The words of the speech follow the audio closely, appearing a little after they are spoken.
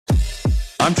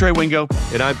I'm Trey Wingo.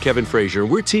 And I'm Kevin Frazier.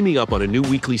 We're teaming up on a new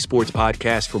weekly sports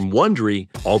podcast from Wondery,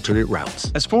 Alternate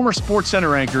Routes. As former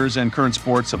SportsCenter anchors and current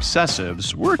sports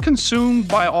obsessives, we're consumed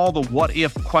by all the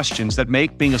what-if questions that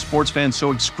make being a sports fan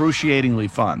so excruciatingly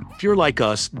fun. If you're like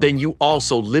us, then you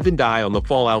also live and die on the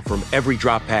fallout from every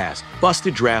drop pass,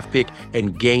 busted draft pick,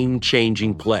 and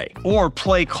game-changing play. Or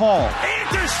play call.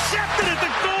 Intercepted at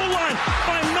the goal line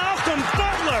by Malcolm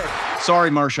Butler. Sorry,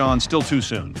 Marshawn, still too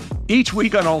soon. Each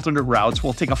week on Alternate Routes,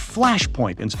 we'll take a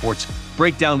flashpoint in sports,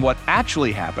 break down what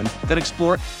actually happened, then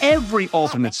explore every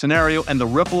alternate scenario and the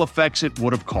ripple effects it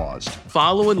would have caused.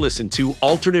 Follow and listen to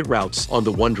Alternate Routes on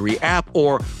the Wondery app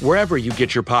or wherever you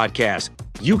get your podcasts.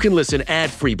 You can listen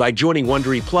ad-free by joining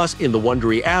Wondery Plus in the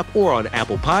Wondery app or on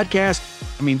Apple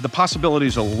Podcasts. I mean, the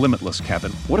possibilities are limitless,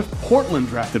 Kevin. What if Portland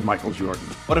drafted Michael Jordan?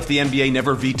 What if the NBA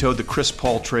never vetoed the Chris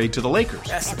Paul trade to the Lakers?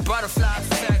 That's a butterfly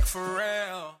effect for real.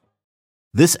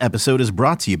 This episode is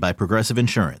brought to you by Progressive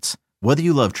Insurance. Whether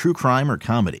you love true crime or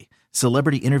comedy,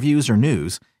 celebrity interviews or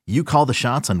news, you call the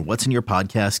shots on what's in your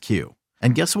podcast queue.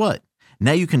 And guess what?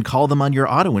 Now you can call them on your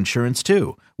auto insurance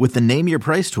too with the Name Your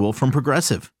Price tool from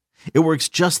Progressive. It works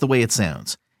just the way it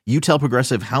sounds. You tell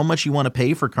Progressive how much you want to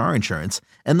pay for car insurance,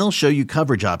 and they'll show you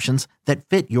coverage options that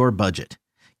fit your budget.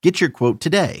 Get your quote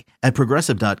today at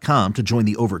Progressive.com to join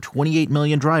the over 28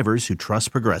 million drivers who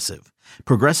trust Progressive.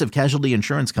 Progressive Casualty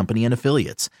Insurance Company and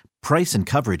Affiliates. Price and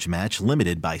coverage match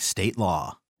limited by state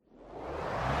law.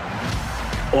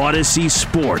 Odyssey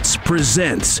Sports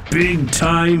presents Big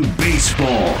Time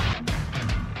Baseball.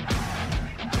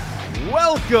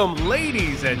 Welcome,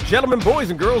 ladies and gentlemen, boys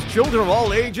and girls, children of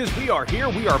all ages. We are here.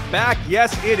 We are back.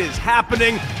 Yes, it is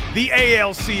happening. The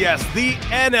ALCS, the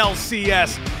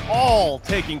NLCS, all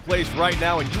taking place right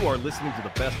now, and you are listening to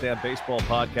the best damn baseball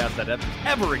podcast that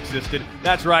ever existed.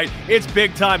 That's right. It's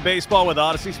Big Time Baseball with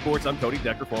Odyssey Sports. I'm Cody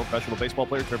Decker, former professional baseball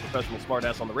player, turned professional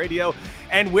smartass on the radio.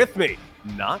 And with me,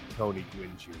 not Tony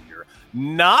Gwynn Jr.,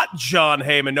 not John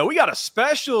Heyman. No, we got a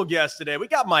special guest today. We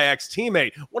got my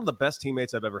ex-teammate, one of the best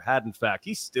teammates I've ever had, in fact.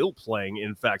 He's still playing,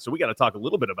 in fact, so we got to talk a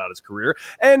little bit about his career.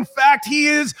 In fact, he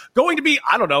is going to be,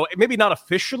 I don't know, maybe not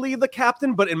officially the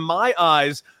captain, but in my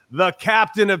eyes, the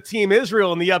captain of Team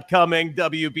Israel in the upcoming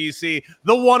WBC,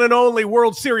 the one and only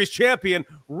World Series champion,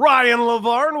 Ryan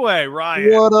LaVarnway.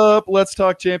 Ryan. What up? Let's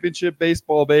talk championship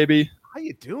baseball, baby. How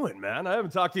you doing, man? I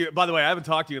haven't talked to you. By the way, I haven't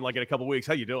talked to you in like in a couple weeks.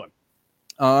 How you doing?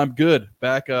 I'm good.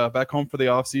 Back home for the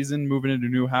off season, moving into a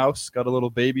new house. Got a little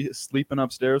baby sleeping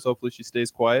upstairs. Hopefully she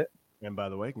stays quiet. And by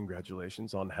the way,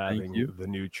 congratulations on having the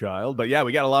new child. But yeah,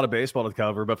 we got a lot of baseball to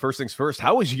cover. But first things first,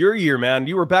 how was your year, man?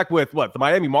 You were back with what? The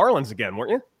Miami Marlins again,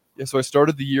 weren't you? Yeah, so I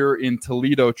started the year in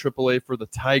Toledo, AAA for the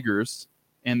Tigers.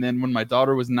 And then when my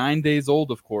daughter was 9 days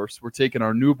old, of course, we're taking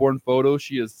our newborn photo.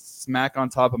 She is smack on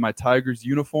top of my Tigers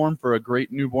uniform for a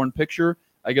great newborn picture.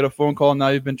 I get a phone call, now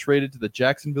you've been traded to the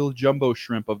Jacksonville Jumbo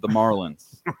Shrimp of the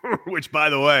Marlins. Which, by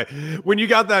the way, when you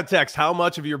got that text, how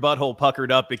much of your butthole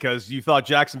puckered up because you thought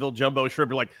Jacksonville Jumbo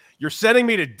Shrimp? You're like, you're sending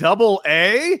me to Double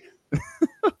A?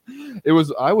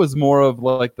 I was more of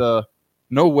like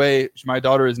no way. My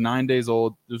daughter is 9 days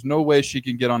old. There's no way she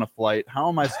can get on a flight. How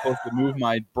am I supposed to move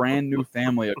my brand new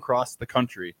family across the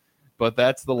country? But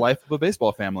that's the life of a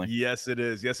baseball family. Yes, it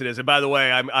is. Yes, it is. And by the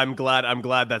way, I'm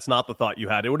glad that's not the thought you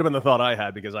had. It would have been the thought I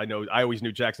had because I always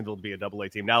knew Jacksonville to be a Double A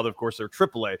team. Now, of course, they're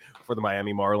Triple A for the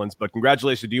Miami Marlins. But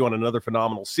congratulations to you on another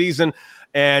phenomenal season,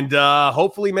 and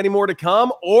hopefully many more to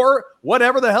come, or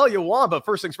whatever the hell you want. But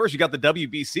first things first, you got the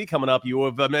WBC coming up. You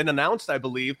have been announced, I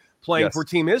believe, playing for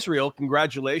Team Israel.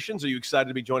 Congratulations. Are you excited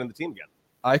to be joining the team again?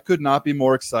 I could not be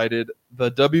more excited.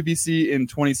 The WBC in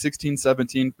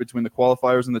 2016-17 between the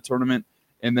qualifiers and the tournament,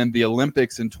 and then the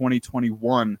Olympics in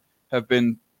 2021 have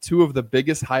been two of the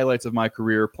biggest highlights of my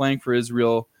career. Playing for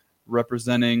Israel,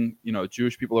 representing,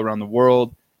 Jewish people around the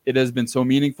world. It has been so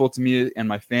meaningful to me and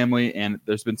my family, and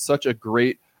there's been such a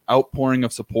great outpouring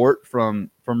of support from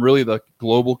really the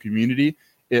global community.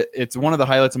 It's one of the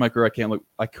highlights of my career.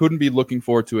 I couldn't be looking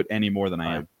forward to it any more than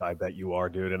I am. I bet you are,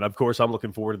 dude. And of course, I'm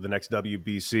looking forward to the next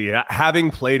WBC, having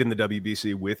played in the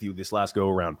WBC with you this last go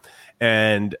around,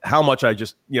 and how much I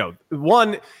just,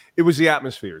 one, it was the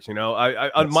atmospheres.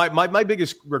 My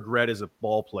biggest regret as a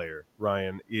ball player,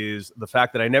 Ryan, is the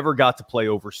fact that I never got to play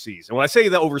overseas. And when I say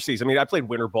that overseas, I mean, I played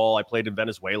winter ball. I played in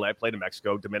Venezuela. I played in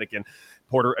Mexico, Dominican,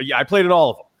 I played in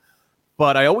all of them.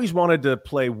 But I always wanted to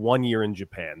play 1 year in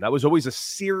Japan. That was always a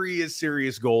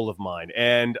serious goal of mine.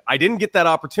 And I didn't get that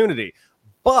opportunity.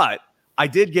 But I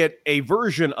did get a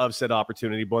version of said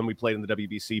opportunity when we played in the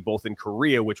WBC, both in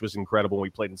Korea, which was incredible. When we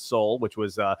played in Seoul, which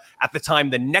was at the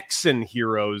time the Nexen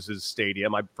Heroes'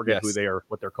 stadium. I forget who they are,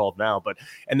 what they're called now.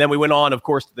 And then we went on, of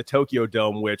course, to the Tokyo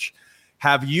Dome, which,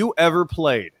 Have you ever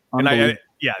played? And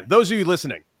those of you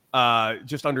listening,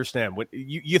 just understand when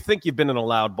you think you've been in a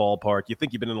loud ballpark, you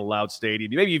think you've been in a loud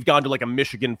stadium, maybe you've gone to like a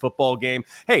Michigan football game.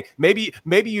 Hey, maybe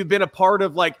you've been a part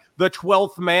of like the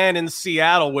 12th Man in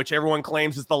Seattle, which everyone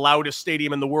claims is the loudest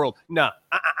stadium in the world. No,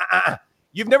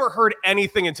 you've never heard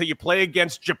anything until you play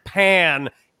against Japan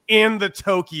in the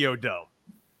Tokyo Dome.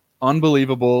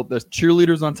 Unbelievable. There's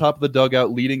cheerleaders on top of the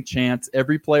dugout leading chants.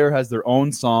 Every player has their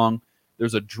own song.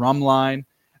 There's a drum line.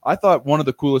 I thought one of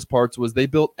the coolest parts was they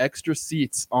built extra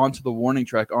seats onto the warning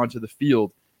track, onto the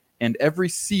field, and every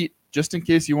seat, just in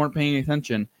case you weren't paying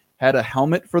attention, had a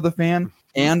helmet for the fan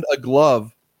and a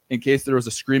glove in case there was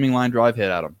a screaming line drive hit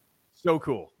at him. So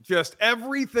cool. Just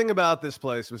everything about this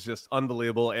place was just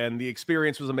unbelievable, and the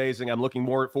experience was amazing. I'm looking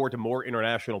forward to more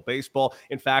international baseball.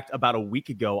 In fact, about a week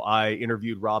ago, I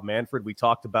interviewed Rob Manfred. We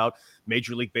talked about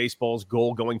Major League Baseball's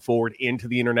goal going forward into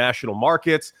the international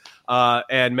markets.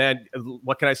 And, man,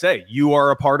 what can I say? You are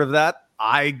a part of that.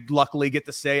 I luckily get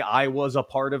to say I was a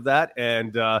part of that,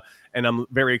 and I'm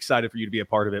very excited for you to be a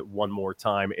part of it one more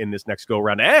time in this next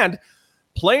go-around. And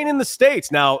playing in the States.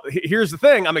 Now, here's the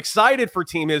thing. I'm excited for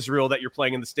Team Israel that you're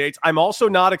playing in the States. I'm also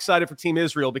not excited for Team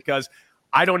Israel because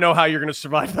I don't know how you're going to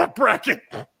survive that bracket.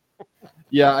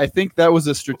 Yeah, I think that was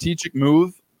a strategic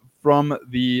move from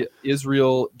the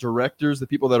Israel directors, the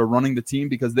people that are running the team,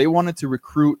 because they wanted to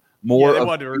recruit more. Yeah, they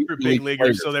wanted to recruit big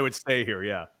leaguers so they would stay here,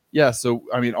 yeah. Yeah, so,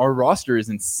 I mean, our roster is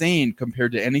insane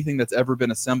compared to anything that's ever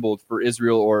been assembled for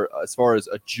Israel or as far as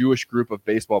a Jewish group of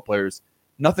baseball players.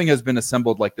 Nothing has been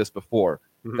assembled like this before.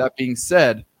 Mm-hmm. That being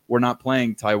said, we're not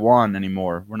playing Taiwan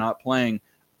anymore. We're not playing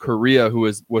Korea, who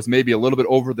was maybe a little bit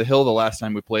over the hill the last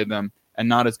time we played them and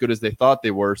not as good as they thought they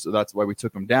were, so that's why we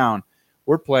took them down.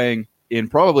 We're playing in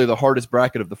probably the hardest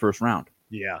bracket of the first round.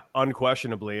 Yeah,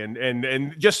 unquestionably.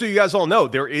 And just so you guys all know,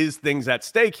 there is things at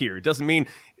stake here. It doesn't mean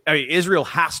Israel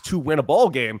has to win a ball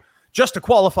game just to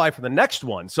qualify for the next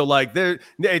one. So, like,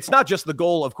 it's not just the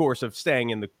goal, of course, of staying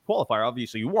in the qualifier.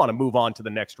 Obviously, you want to move on to the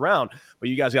next round, but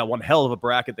you guys got one hell of a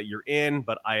bracket that you're in,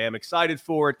 but I am excited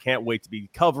for it. Can't wait to be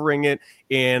covering it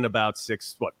in about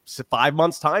 6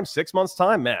 months' time, 6 months'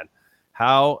 time, man.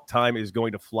 How time is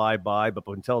going to fly by, but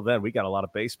until then, we got a lot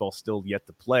of baseball still yet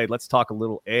to play. Let's talk a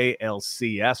little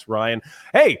ALCS, Ryan.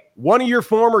 Hey, one of your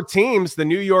former teams, the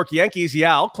New York Yankees,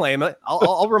 yeah, I'll claim it.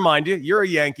 I'll remind you, you're a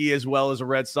Yankee as well as a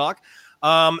Red Sox.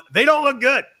 They don't look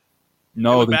good.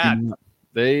 No,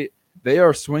 they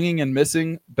are swinging and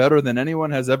missing better than anyone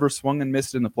has ever swung and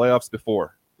missed in the playoffs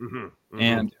before. Mm-hmm, mm-hmm.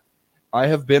 And I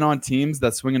have been on teams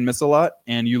that swing and miss a lot,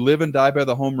 and you live and die by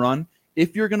the home run.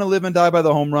 If you're going to live and die by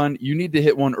the home run, you need to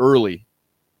hit one early,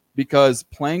 because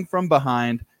playing from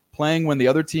behind, playing when the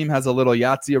other team has a little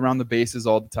Yahtzee around the bases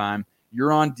all the time,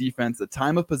 you're on defense. The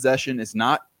time of possession is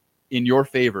not in your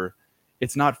favor.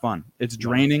 It's not fun. It's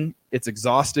draining. It's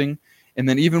exhausting. And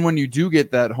then even when you do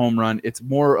get that home run, it's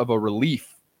more of a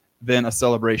relief than a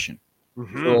celebration.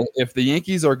 Mm-hmm. So if the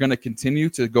Yankees are going to continue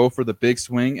to go for the big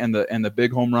swing and the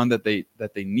big home run that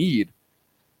they need,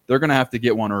 they're going to have to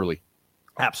get one early.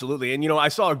 Absolutely. And, I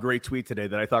saw a great tweet today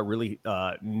that I thought really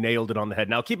nailed it on the head.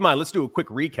 Now, keep in mind, let's do a quick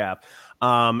recap.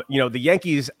 The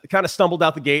Yankees kind of stumbled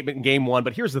out the gate in game one,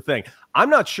 but here's the thing. I'm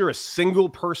not sure a single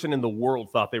person in the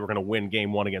world thought they were going to win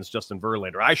game one against Justin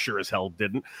Verlander. I sure as hell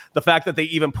didn't. The fact that they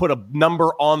even put a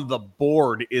number on the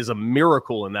board is a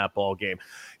miracle in that ball game.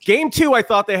 Game two, I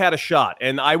thought they had a shot,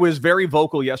 and I was very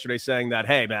vocal yesterday saying that,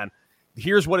 hey, man,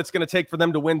 here's what it's going to take for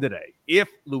them to win today. If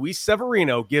Luis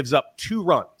Severino gives up 2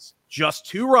 runs, just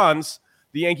 2 runs,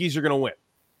 the Yankees are going to win.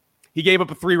 He gave up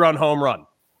a 3-run home run.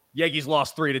 Yankees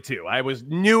lost 3-2. I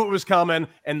knew it was coming,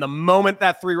 and the moment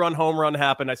that 3-run home run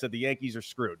happened, I said the Yankees are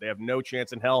screwed. They have no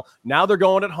chance in hell. Now they're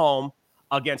going at home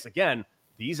against, again,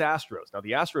 these Astros. Now,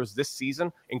 the Astros this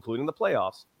season, including the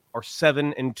playoffs, are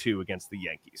 7-2 against the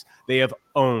Yankees. They have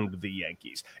owned the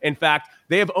Yankees. In fact,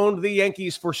 they have owned the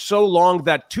Yankees for so long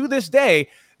that to this day,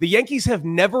 the Yankees have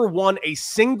never won a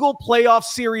single playoff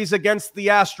series against the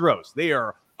Astros. They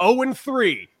are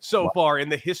 0-3 so far in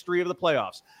the history of the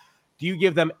playoffs. Do you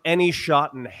give them any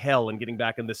shot in hell in getting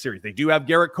back in this series? They do have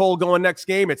Garrett Cole going next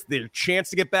game. It's their chance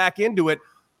to get back into it,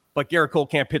 but Garrett Cole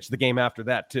can't pitch the game after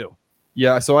that too.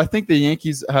 Yeah, so I think the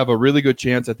Yankees have a really good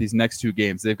chance at these next 2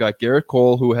 games. They've got Garrett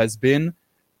Cole, who has been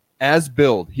as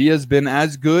billed. He has been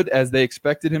as good as they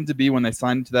expected him to be when they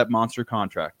signed into that monster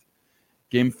contract.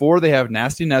 Game 4, they have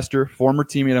Nasty Nestor, former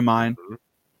teammate of mine,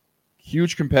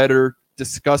 huge competitor,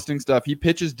 disgusting stuff. He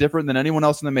pitches different than anyone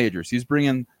else in the majors. He's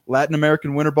bringing Latin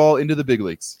American winter ball into the big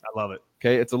leagues. I love it.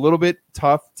 Okay, it's a little bit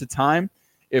tough to time.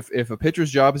 If a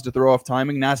pitcher's job is to throw off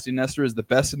timing, Nasty Nestor is the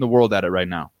best in the world at it right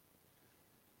now.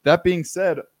 That being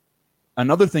said,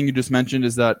 Another thing you just mentioned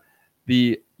is that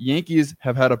the Yankees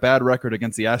have had a bad record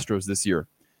against the Astros this year.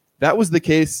 That was the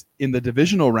case in the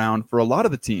divisional round for a lot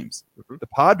of the teams. The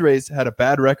Padres had a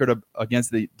bad record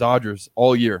against the Dodgers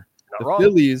all year.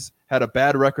 Phillies had a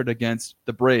bad record against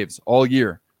the Braves all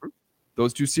year.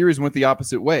 Those two series went the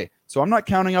opposite way. So I'm not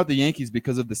counting out the Yankees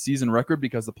because of the season record,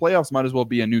 because the playoffs might as well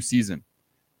be a new season.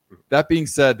 That being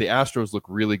said, the Astros look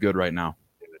really good right now.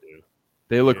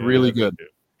 They look really good.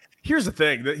 Here's the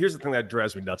thing that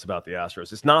drives me nuts about the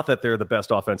Astros. It's not that they're the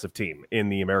best offensive team in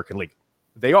the American League.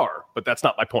 They are, but that's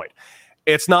not my point.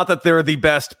 It's not that they're the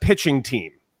best pitching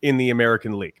team in the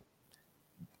American League.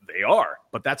 They are,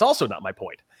 but that's also not my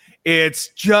point. It's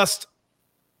just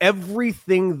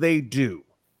everything they do,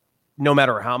 no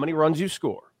matter how many runs you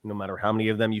score, no matter how many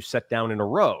of them you set down in a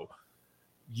row,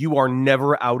 you are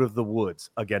never out of the woods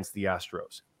against the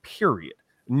Astros, period.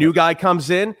 New guy comes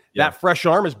in, that fresh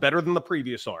arm is better than the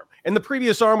previous arm. And the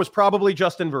previous arm was probably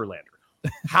Justin Verlander.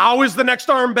 How is the next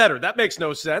arm better? That makes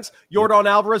no sense. Yordan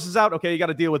Alvarez is out. Okay, you got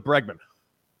to deal with Bregman.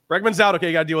 Bregman's out. Okay,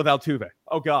 you got to deal with Altuve.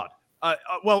 Oh, God.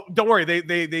 Well, don't worry.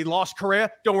 They lost Correa.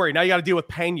 Don't worry. Now you got to deal with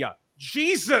Pena.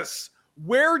 Jesus,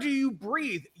 where do you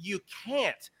breathe? You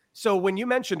can't. So when you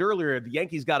mentioned earlier the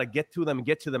Yankees got to get to them and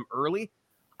get to them early,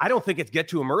 I don't think it's get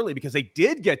to him early, because they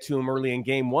did get to him early in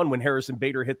game one when Harrison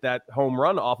Bader hit that home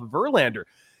run off of Verlander.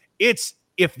 It's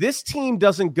if this team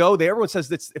doesn't go, everyone says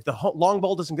that if the long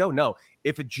ball doesn't go, no.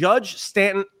 If Judge,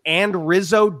 Stanton, and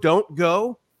Rizzo don't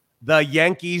go, the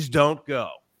Yankees don't go.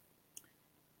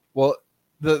 Well,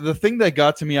 the thing that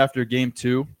got to me after game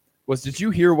two was, did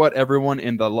you hear what everyone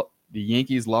in the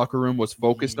Yankees locker room was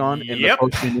focused on in the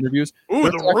post-game interviews? Ooh,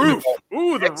 the roof.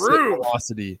 Ooh, the roof.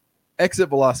 Velocity. Exit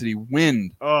velocity,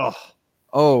 wind.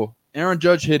 Oh, Aaron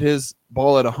Judge hit his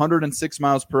ball at 106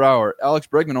 miles per hour. Alex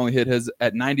Bregman only hit his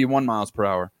at 91 miles per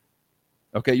hour.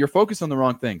 Okay, you're focused on the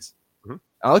wrong things.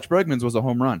 Alex Bregman's was a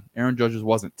home run. Aaron Judge's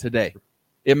wasn't today.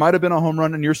 It might have been a home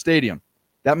run in your stadium.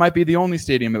 That might be the only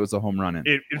stadium it was a home run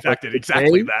in. In fact,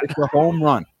 exactly that. It's a home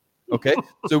run. Okay,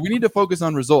 so we need to focus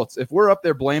on results. If we're up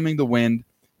there blaming the wind,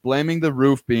 blaming the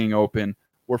roof being open,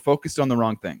 we're focused on the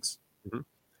wrong things.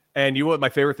 And you know what my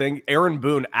favorite thing? Aaron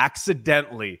Boone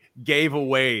accidentally gave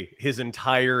away his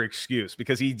entire excuse,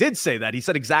 because he did say that. He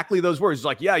said exactly those words. He's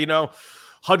like,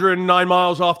 109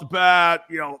 miles off the bat,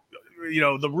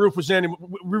 the roof was in.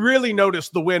 We really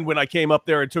noticed the wind when I came up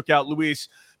there and took out Luis,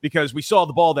 because we saw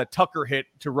the ball that Tucker hit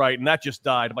to right, and that just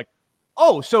died. I'm like,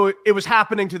 oh, so it was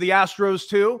happening to the Astros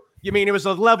too? You mean it was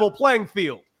a level playing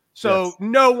field? So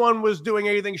no one was doing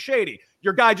anything shady.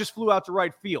 Your guy just flew out to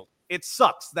right field. It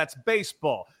sucks. That's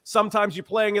baseball. Sometimes you're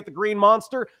playing at the Green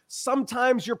Monster.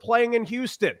 Sometimes you're playing in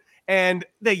Houston. And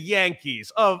the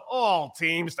Yankees, of all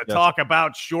teams to talk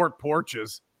about short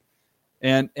porches.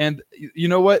 And you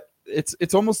know what?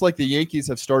 It's almost like the Yankees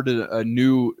have started a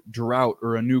new drought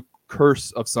or a new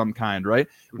curse of some kind, right?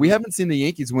 We haven't seen the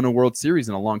Yankees win a World Series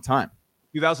in a long time.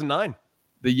 2009.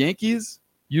 The Yankees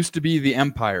used to be the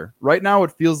empire. Right now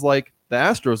it feels like the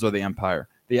Astros are the empire.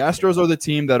 The Astros are the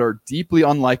team that are deeply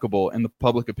unlikable in the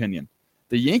public opinion.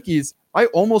 The Yankees, I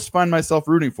almost find myself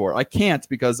rooting for. I can't,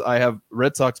 because I have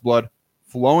Red Sox blood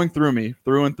flowing through me,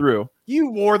 through and through. You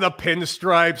wore the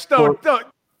pinstripes.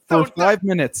 For 5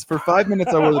 minutes. For 5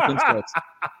 minutes, I wore the pinstripes.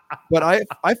 But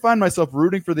I find myself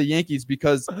rooting for the Yankees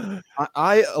because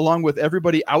I, along with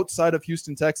everybody outside of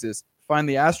Houston, Texas, find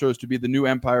the Astros to be the new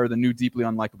empire, the new deeply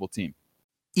unlikable team.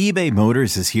 eBay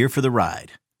Motors is here for the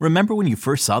ride. Remember when you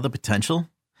first saw the potential?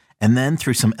 And then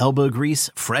through some elbow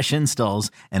grease, fresh installs,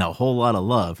 and a whole lot of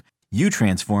love, you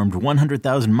transformed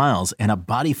 100,000 miles and a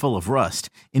body full of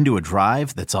rust into a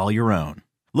drive that's all your own.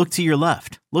 Look to your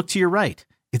left. Look to your right.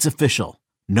 It's official.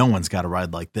 No one's got a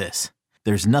ride like this.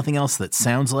 There's nothing else that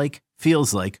sounds like,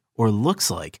 feels like, or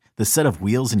looks like the set of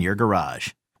wheels in your garage.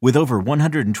 With over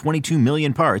 122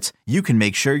 million parts, you can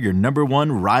make sure your number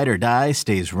one ride or die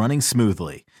stays running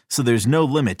smoothly, so there's no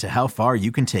limit to how far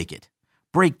you can take it.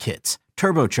 Brake kits,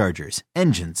 turbochargers,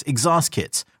 engines, exhaust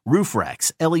kits, roof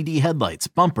racks, LED headlights,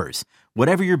 bumpers,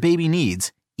 whatever your baby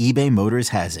needs, eBay Motors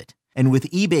has it. And with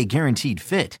eBay Guaranteed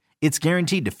Fit, it's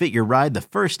guaranteed to fit your ride the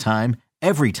first time,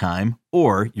 every time,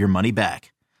 or your money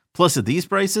back. Plus, at these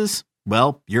prices,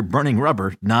 well, you're burning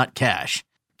rubber, not cash.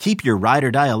 Keep your ride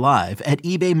or die alive at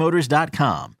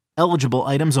ebaymotors.com. Eligible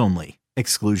items only.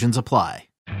 Exclusions apply.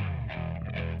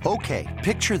 Okay,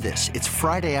 picture this. It's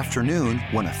Friday afternoon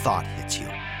when a thought hits you.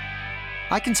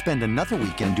 I can spend another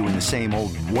weekend doing the same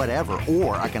old whatever,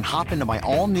 or I can hop into my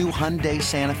all-new Hyundai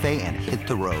Santa Fe and hit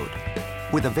the road.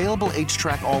 With available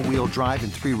H-Track all-wheel drive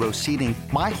and 3-row seating,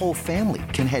 my whole family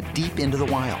can head deep into the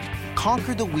wild.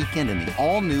 Conquer the weekend in the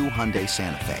all-new Hyundai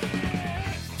Santa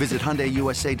Fe. Visit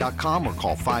HyundaiUSA.com or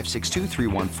call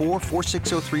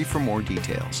 562-314-4603 for more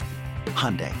details.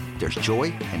 Hyundai, there's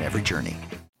joy in every journey.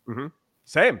 Mm-hmm.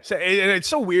 Same. And it's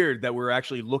so weird that we're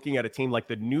actually looking at a team like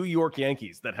the New York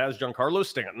Yankees that has Giancarlo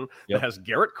Stanton, that has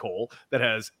Garrett Cole, that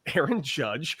has Aaron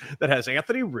Judge, that has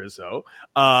Anthony Rizzo.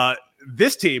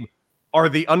 This team are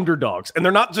the underdogs, and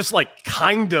they're not just like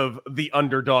kind of the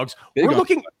underdogs. We're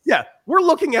looking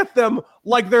at them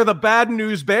like they're the bad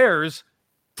news Bears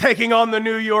taking on the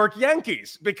New York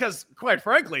Yankees, because quite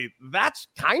frankly, that's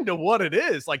kind of what it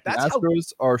is. Like, that's the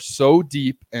Astros are so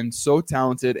deep and so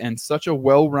talented and such a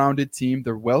well-rounded team.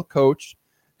 They're well coached.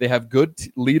 They have good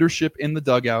leadership in the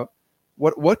dugout.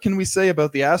 What can we say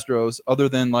about the Astros other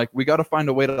than like we got to find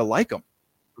a way to like them?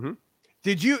 Mm-hmm.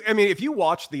 If you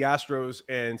watch the Astros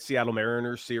and Seattle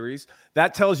Mariners series,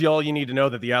 that tells you all you need to know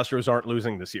that the Astros aren't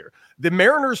losing this year. The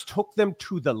Mariners took them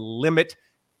to the limit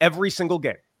every single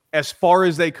game, as far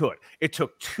as they could. It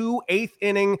took 2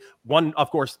 8th-inning, one,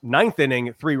 of course,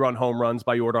 9th-inning, 3-run home runs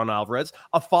by Yordan Alvarez,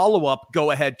 a follow-up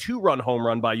go-ahead 2-run home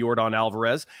run by Yordan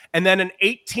Alvarez, and then an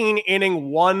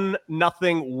 18-inning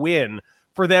 1-0 win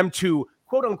for them to,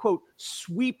 quote-unquote,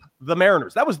 sweep the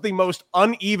Mariners. That was the most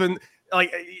uneven,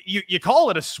 like, you call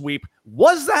it a sweep.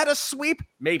 Was that a sweep?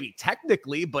 Maybe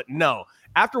technically, but no.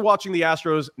 After watching the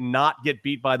Astros not get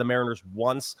beat by the Mariners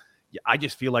once, I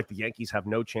just feel like the Yankees have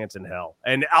no chance in hell.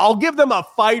 And I'll give them a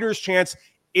fighter's chance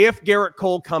if Garrett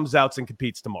Cole comes out and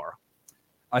competes tomorrow.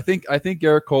 I think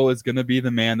Garrett Cole is going to be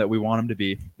the man that we want him to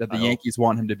be, that the Yankees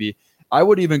want him to be. I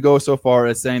would even go so far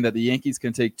as saying that the Yankees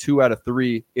can take 2 out of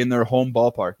 3 in their home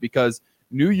ballpark, because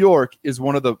New York is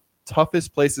one of the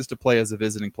toughest places to play as a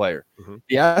visiting player. Mm-hmm.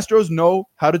 The Astros know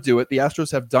how to do it. The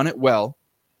Astros have done it well.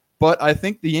 But I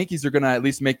think the Yankees are going to at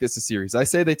least make this a series. I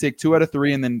say they take 2 out of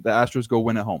 3, and then the Astros go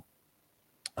win at home.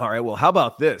 All right, well, how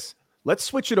about this? Let's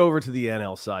switch it over to the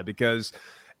NL side, because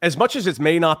as much as it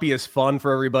may not be as fun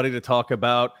for everybody to talk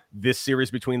about this series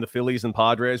between the Phillies and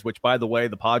Padres, which, by the way,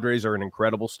 the Padres are an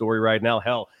incredible story right now.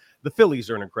 Hell, the Phillies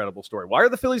are an incredible story. Why are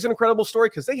the Phillies an incredible story?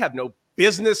 Because they have no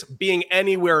business being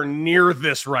anywhere near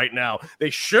this right now. They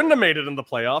shouldn't have made it in the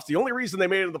playoffs. The only reason they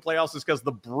made it in the playoffs is because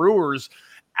the Brewers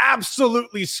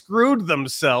absolutely screwed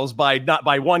themselves by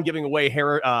giving away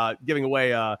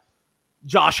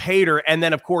Josh Hader, and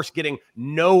then, of course, getting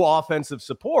no offensive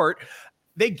support.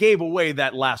 They gave away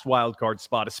that last wild card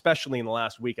spot, especially in the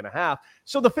last week and a half.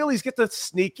 So the Phillies get to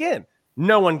sneak in.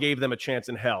 No one gave them a chance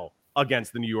in hell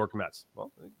against the New York Mets.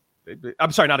 Well,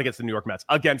 I'm sorry, not against the New York Mets,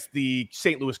 against the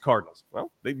St. Louis Cardinals.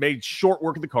 Well, they made short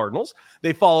work of the Cardinals.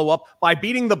 They follow up by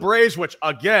beating the Braves, which,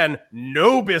 again,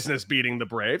 no business beating the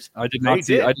Braves. I did not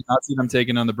see them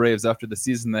taking on the Braves after the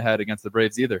season they had against the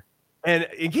Braves either. And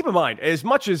keep in mind, as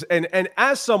much as and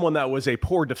as someone that was a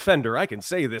poor defender, I can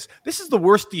say this is the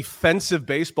worst defensive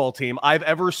baseball team I've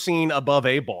ever seen above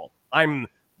A ball. I'm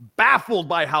baffled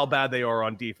by how bad they are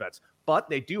on defense.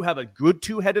 But they do have a good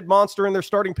two-headed monster in their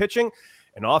starting pitching.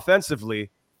 And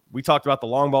offensively, we talked about the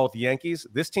long ball with the Yankees.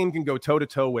 This team can go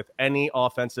toe-to-toe with any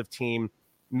offensive team,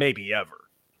 maybe ever.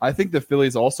 I think the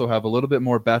Phillies also have a little bit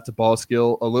more bat-to-ball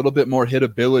skill, a little bit more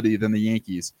hitability than the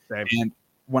Yankees. Same. And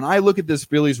when I look at this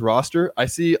Phillies roster, I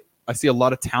see a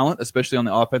lot of talent, especially on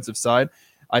the offensive side.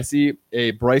 I see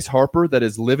a Bryce Harper that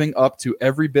is living up to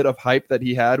every bit of hype that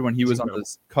he had when he was on the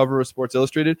cover of Sports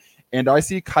Illustrated. And I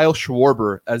see Kyle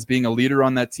Schwarber as being a leader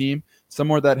on that team,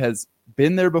 someone that has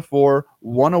been there before,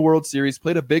 won a World Series,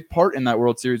 played a big part in that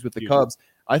World Series with the Cubs.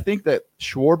 I think that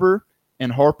Schwarber and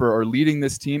Harper are leading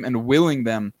this team and willing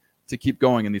them to keep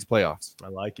going in these playoffs. I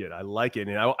like it. And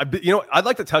I'd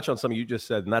like to touch on something you just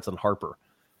said, and that's on Harper.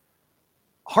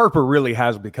 Harper really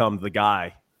has become the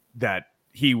guy that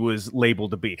he was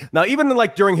labeled to be. Now, even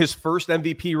during his first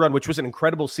MVP run, which was an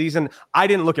incredible season, I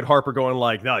didn't look at Harper going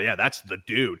like, no, yeah, that's the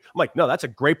dude. I'm like, no, that's a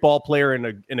great ball player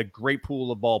in a great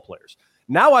pool of ball players.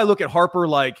 Now I look at Harper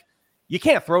like, you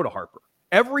can't throw to Harper.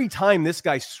 Every time this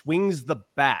guy swings the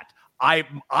bat, I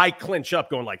clinch up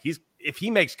going like, if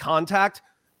he makes contact,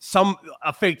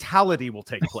 a fatality will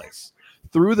take place.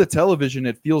 Through the television,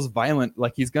 it feels violent,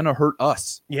 like he's going to hurt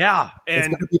us. Yeah. And it's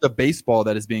going to be the baseball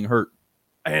that is being hurt.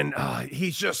 And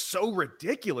he's just so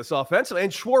ridiculous offensively.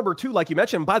 And Schwarber, too, like you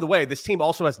mentioned. By the way, this team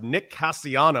also has Nick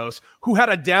Castellanos, who had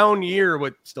a down year,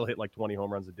 but still hit like 20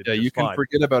 home runs. Yeah, you can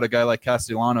forget about a guy like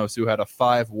Castellanos, who had a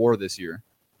 5 WAR this year.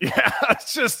 Yeah,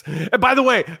 it's just, and by the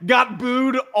way, got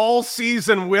booed all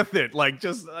season with it.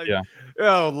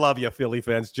 Oh, love you, Philly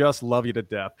fans. Just love you to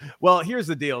death. Well, here's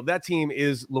the deal. That team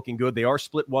is looking good. They are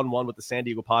split 1-1 with the San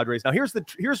Diego Padres. Now,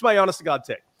 here's my honest to God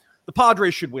take. The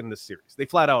Padres should win this series. They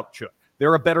flat out should.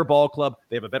 They're a better ball club.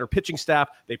 They have a better pitching staff.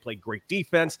 They play great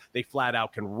defense. They flat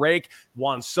out can rake.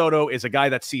 Juan Soto is a guy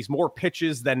that sees more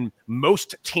pitches than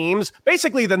most teams,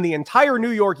 basically than the entire New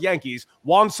York Yankees.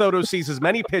 Juan Soto sees as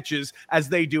many pitches as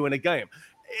they do in a game.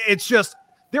 It's just,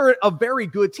 they're a very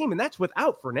good team, and that's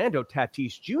without Fernando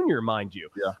Tatis Jr., mind you.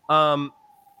 Yeah.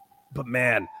 But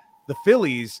man, the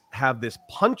Phillies have this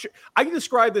punch. I can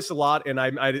describe this a lot, and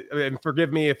and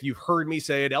forgive me if you've heard me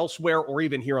say it elsewhere or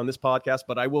even here on this podcast,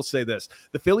 but I will say this.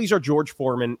 The Phillies are George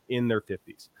Foreman in their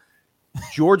 50s.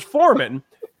 George Foreman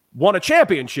won a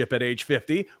championship at age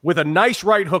 50 with a nice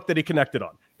right hook that he connected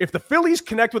on. If the Phillies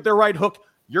connect with their right hook,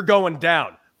 you're going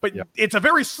down. But It's a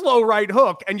very slow right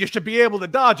hook, and you should be able to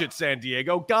dodge it, San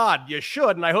Diego. God, you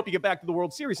should, and I hope you get back to the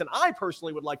World Series. And I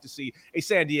personally would like to see a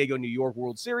San Diego-New York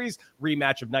World Series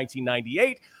rematch of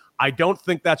 1998. I don't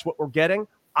think that's what we're getting.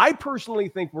 I personally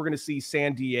think we're going to see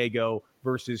San Diego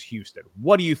versus Houston.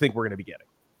 What do you think we're going to be getting?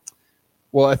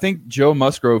 Well, I think Joe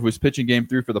Musgrove, who's pitching Game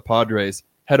 3 for the Padres,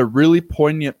 had a really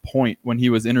poignant point when he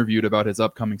was interviewed about his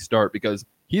upcoming start, because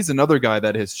he's another guy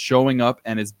that is showing up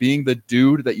and is being the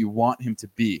dude that you want him to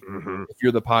be if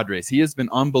you're the Padres. He has been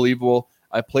unbelievable.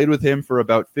 I played with him for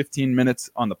about 15 minutes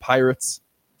on the Pirates,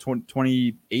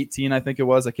 2018, I think it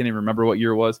was. I can't even remember what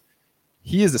year it was.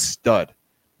 He is a stud.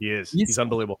 He is. He's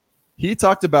unbelievable. He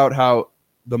talked about how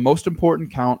the most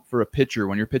important count for a pitcher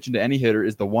when you're pitching to any hitter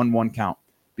is the 1-1 count,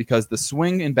 because the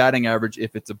swing and batting average,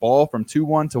 if it's a ball from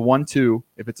 2-1 to 1-2,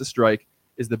 if it's a strike,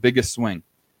 is the biggest swing.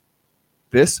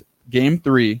 This Game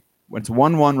 3, when it's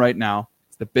 1-1 right now,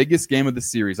 it's the biggest game of the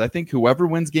series. I think whoever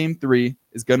wins Game 3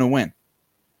 is going to win.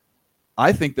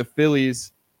 I think the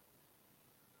Phillies,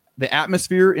 the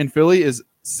atmosphere in Philly is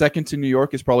second to New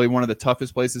York, is probably one of the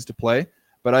toughest places to play.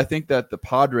 But I think that the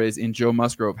Padres in Joe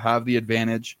Musgrove have the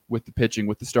advantage with the pitching,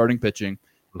 with the starting pitching.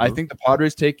 I think the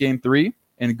Padres take Game 3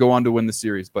 and go on to win the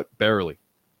series, but barely.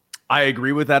 I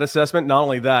agree with that assessment. Not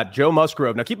only that, Joe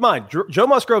Musgrove. Now, keep in mind, Joe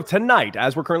Musgrove tonight,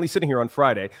 as we're currently sitting here on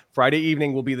Friday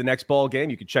evening will be the next ball game.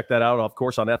 You can check that out, of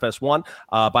course, on FS1.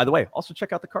 By the way, also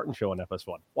check out the Carton Show on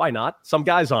FS1. Why not? Some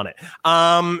guys on it.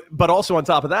 But also on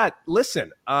top of that,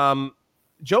 listen,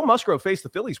 Joe Musgrove faced the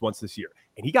Phillies once this year,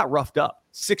 and he got roughed up.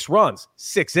 6 runs,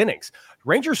 6 innings.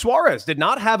 Ranger Suarez did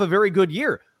not have a very good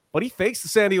year, but he faced the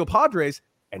San Diego Padres,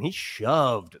 and he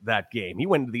shoved that game. He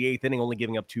went into the 8th inning only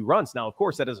giving up 2 runs. Now, of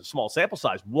course, that is a small sample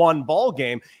size, 1 ball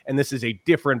game, and this is a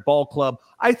different ball club,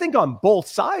 I think, on both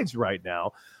sides right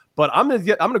now. But I'm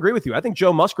gonna agree with you. I think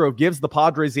Joe Musgrove gives the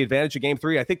Padres the advantage of Game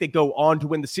 3. I think they go on to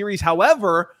win the series.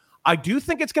 However, I do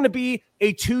think it's going to be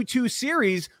a 2-2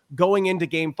 series going into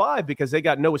Game 5, because they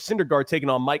got Noah Syndergaard taking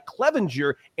on Mike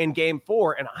Clevinger in Game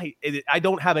 4. And I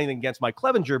don't have anything against Mike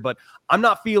Clevinger, but I'm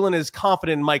not feeling as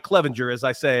confident in Mike Clevinger as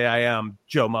I say I am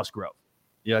Joe Musgrove.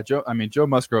 Yeah, Joe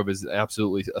Musgrove is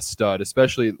absolutely a stud,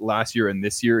 especially last year and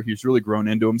this year. He's really grown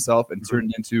into himself and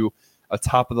turned into a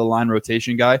top-of-the-line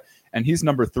rotation guy. And he's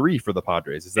number 3 for the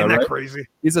Padres. Is that right? Crazy?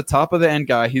 He's a top-of-the-end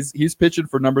guy. He's pitching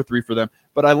for number 3 for them.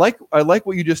 But I like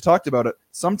what you just talked about. It.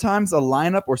 Sometimes a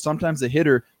lineup or sometimes a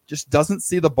hitter just doesn't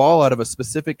see the ball out of a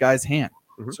specific guy's hand.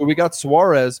 So we got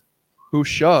Suarez, who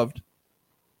shoved,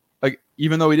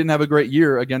 even though he didn't have a great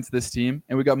year against this team.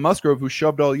 And we got Musgrove, who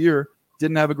shoved all year,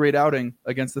 didn't have a great outing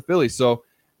against the Phillies. So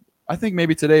I think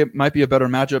maybe today might be a better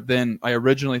matchup than I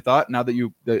originally thought, now that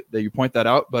you point that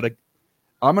out. But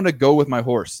I'm going to go with my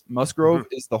horse. Musgrove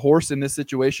is the horse in this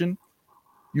situation.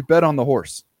 You bet on the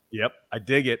horse. Yep, I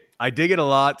dig it. I dig it a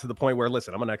lot, to the point where,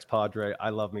 listen, I'm an ex-Padre. I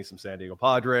love me some San Diego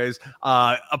Padres.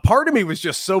 A part of me was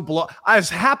just so as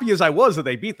happy as I was that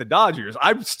they beat the Dodgers.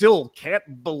 I still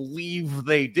can't believe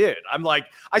they did. I'm like,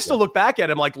 I still look back at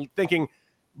him like thinking,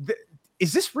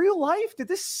 is this real life? Did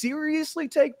this seriously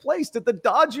take place? Did the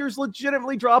Dodgers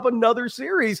legitimately drop another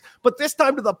series, but this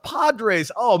time to the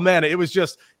Padres? Oh, man, it was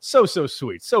just so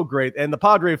sweet, so great. And the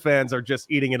Padre fans are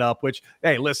just eating it up, which,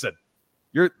 hey, listen,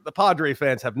 the Padre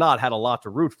fans have not had a lot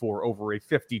to root for over a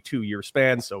 52-year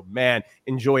span. So, man,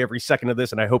 enjoy every second of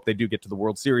this, and I hope they do get to the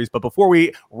World Series. But before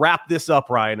we wrap this up,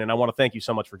 Ryan, and I want to thank you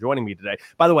so much for joining me today.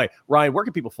 By the way, Ryan, where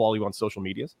can people follow you on social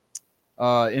medias?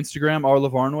 Instagram, R.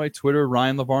 Lavarnway, Twitter,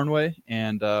 Ryan Lavarnway,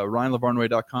 and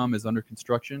RyanLavarnway.com is under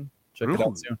construction. Check it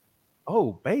out soon.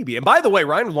 Oh, baby. And by the way,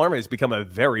 Ryan Lavarnway has become a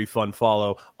very fun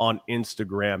follow on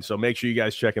Instagram, so make sure you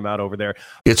guys check him out over there.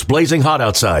 It's blazing hot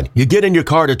outside. You get in your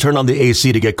car to turn on the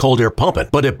AC to get cold air pumping,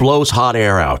 but it blows hot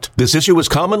air out. This issue is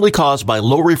commonly caused by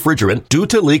low refrigerant due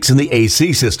to leaks in the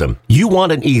AC system. You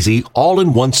want an easy,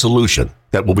 all-in-one solution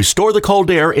that will restore the cold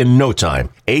air in no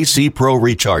time. AC Pro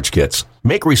Recharge Kits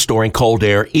make restoring cold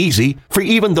air easy for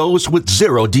even those with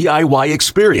zero DIY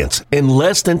experience in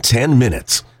less than 10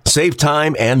 minutes. Save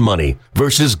time and money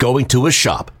versus going to a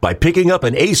shop by picking up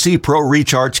an AC Pro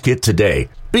recharge kit today.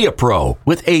 Be a pro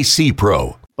with AC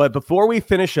Pro. But before we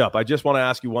finish up, I just want to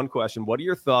ask you one question. What are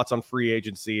your thoughts on free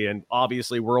agency? And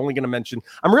obviously, I'm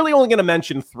really only going to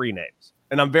mention 3 names.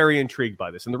 And I'm very intrigued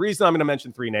by this. And the reason I'm going to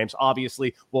mention 3 names,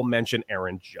 obviously, we'll mention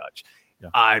Aaron Judge. Yeah.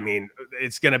 I mean,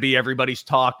 it's going to be everybody's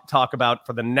talk about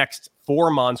for the next 4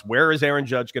 months. Where is Aaron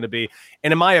Judge going to be?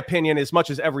 And in my opinion, as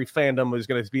much as every fandom is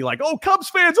going to be like, oh,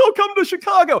 Cubs fans, oh, come to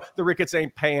Chicago. The Ricketts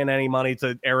ain't paying any money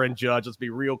to Aaron Judge. Let's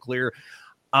be real clear.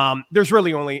 There's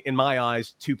really only, in my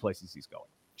eyes, 2 places he's going.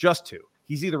 Just 2.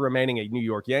 He's either remaining a New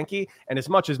York Yankee, and as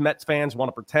much as Mets fans want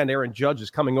to pretend Aaron Judge is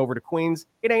coming over to Queens,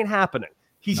 it ain't happening.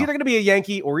 He's either going to be a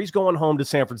Yankee or he's going home to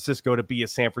San Francisco to be a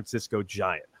San Francisco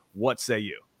Giant. What say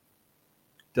you?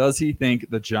 Does he think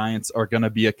the Giants are going to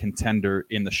be a contender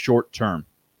in the short term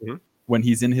when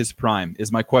he's in his prime is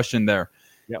my question there.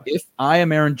 Yeah. If I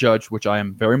am Aaron Judge, which I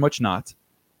am very much not,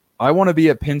 I want to be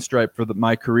a pinstripe for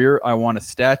my career. I want a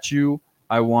statue.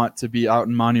 I want to be out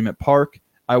in Monument Park.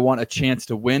 I want a chance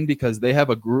to win because they have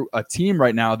a team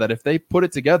right now that if they put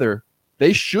it together,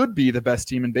 they should be the best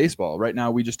team in baseball. Right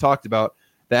now, we just talked about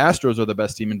the Astros are the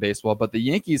best team in baseball, but the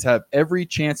Yankees have every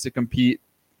chance to compete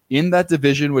in that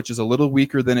division, which is a little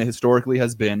weaker than it historically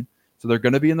has been. So they're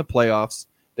going to be in the playoffs.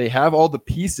 They have all the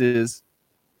pieces,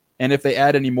 and if they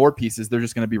add any more pieces, they're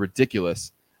just going to be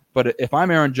ridiculous. But if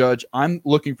I'm Aaron Judge, I'm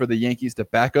looking for the Yankees to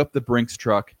back up the Brinks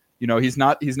truck. You know, he's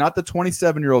not the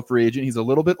 27-year-old free agent. He's a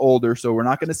little bit older, so we're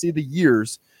not going to see the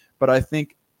years. But I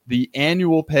think the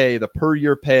annual pay, the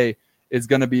per-year pay, is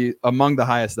going to be among the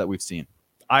highest that we've seen.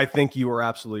 I think you are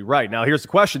absolutely right. Now, here's the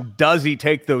question. Does he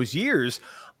take those years?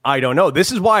 I don't know.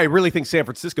 This is why I really think San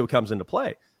Francisco comes into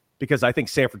play, because I think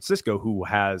San Francisco, who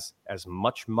has as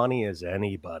much money as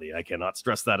anybody, I cannot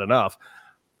stress that enough,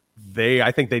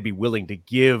 I think they'd be willing to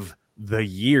give the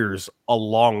years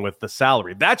along with the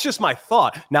salary. That's just my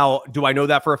thought. Now, do I know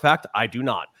that for a fact? I do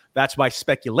not. That's my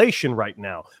speculation right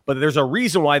now. But there's a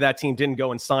reason why that team didn't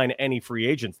go and sign any free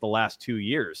agents the last 2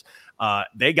 years.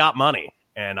 They got money,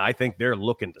 and I think they're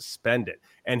looking to spend it.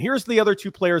 And here's the other 2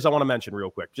 players I want to mention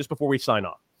real quick, just before we sign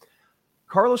off.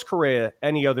 Carlos Correa,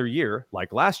 any other year,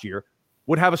 like last year,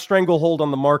 would have a stranglehold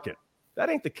on the market. That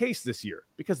ain't the case this year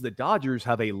because the Dodgers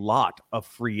have a lot of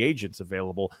free agents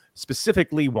available,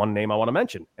 specifically one name I want to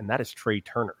mention, and that is Trey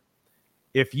Turner.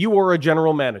 If you were a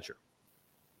general manager,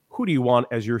 who do you want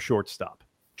as your shortstop?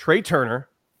 Trey Turner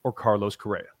or Carlos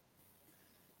Correa?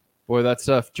 Boy, that's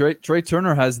tough. Trey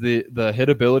Turner has the hit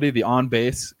ability, the on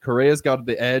base. Correa's got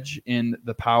the edge in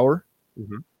the power.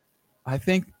 Mm-hmm. I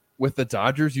think with the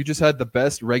Dodgers, you just had the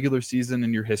best regular season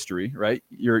in your history, right?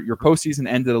 Your postseason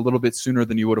ended a little bit sooner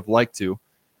than you would have liked to,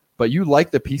 but you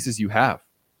like the pieces you have.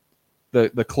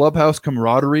 The clubhouse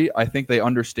camaraderie, I think they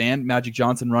understand. Magic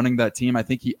Johnson running that team, I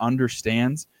think he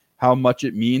understands how much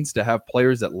it means to have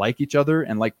players that like each other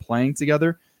and like playing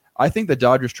together. I think the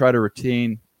Dodgers try to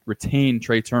retain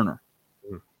Trey Turner.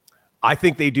 I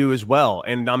think they do as well.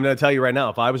 And I'm going to tell you right now,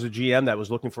 if I was a GM that was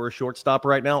looking for a shortstop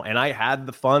right now and I had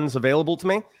the funds available to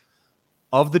me,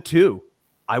 of the 2,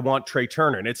 I want Trey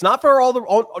Turner. And it's not for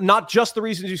not just the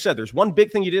reasons you said. There's one big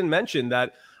thing you didn't mention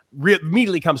that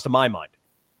immediately comes to my mind.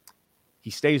 He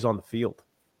stays on the field.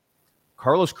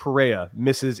 Carlos Correa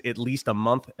misses at least a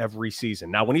month every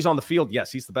season. Now, when he's on the field,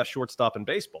 yes, he's the best shortstop in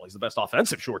baseball. He's the best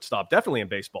offensive shortstop, definitely in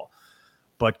baseball.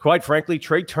 But quite frankly,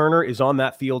 Trey Turner is on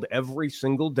that field every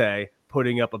single day,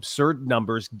 putting up absurd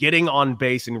numbers, getting on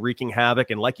base and wreaking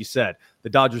havoc. And like you said, the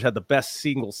Dodgers had the best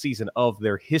single season of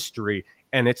their history,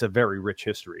 and it's a very rich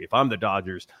history. If I'm the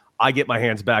Dodgers, I get my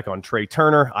hands back on Trey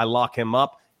Turner. I lock him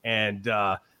up and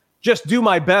just do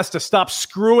my best to stop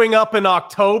screwing up in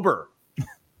October.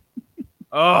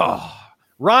 Oh,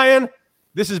 Ryan,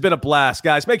 this has been a blast,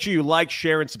 guys. Make sure you like,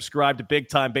 share, and subscribe to Big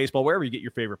Time Baseball, wherever you get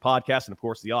your favorite podcast, and, of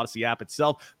course, the Odyssey app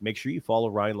itself. Make sure you follow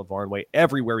Ryan LaVarnway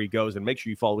everywhere he goes, and make sure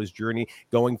you follow his journey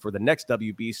going for the next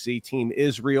WBC Team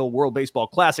Israel World Baseball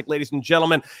Classic, ladies and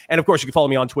gentlemen. And, of course, you can follow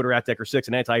me on Twitter at Decker6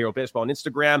 and Anti-Hero Baseball on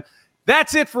Instagram.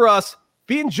 That's it for us.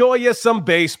 Enjoy you some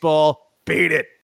baseball. Beat it.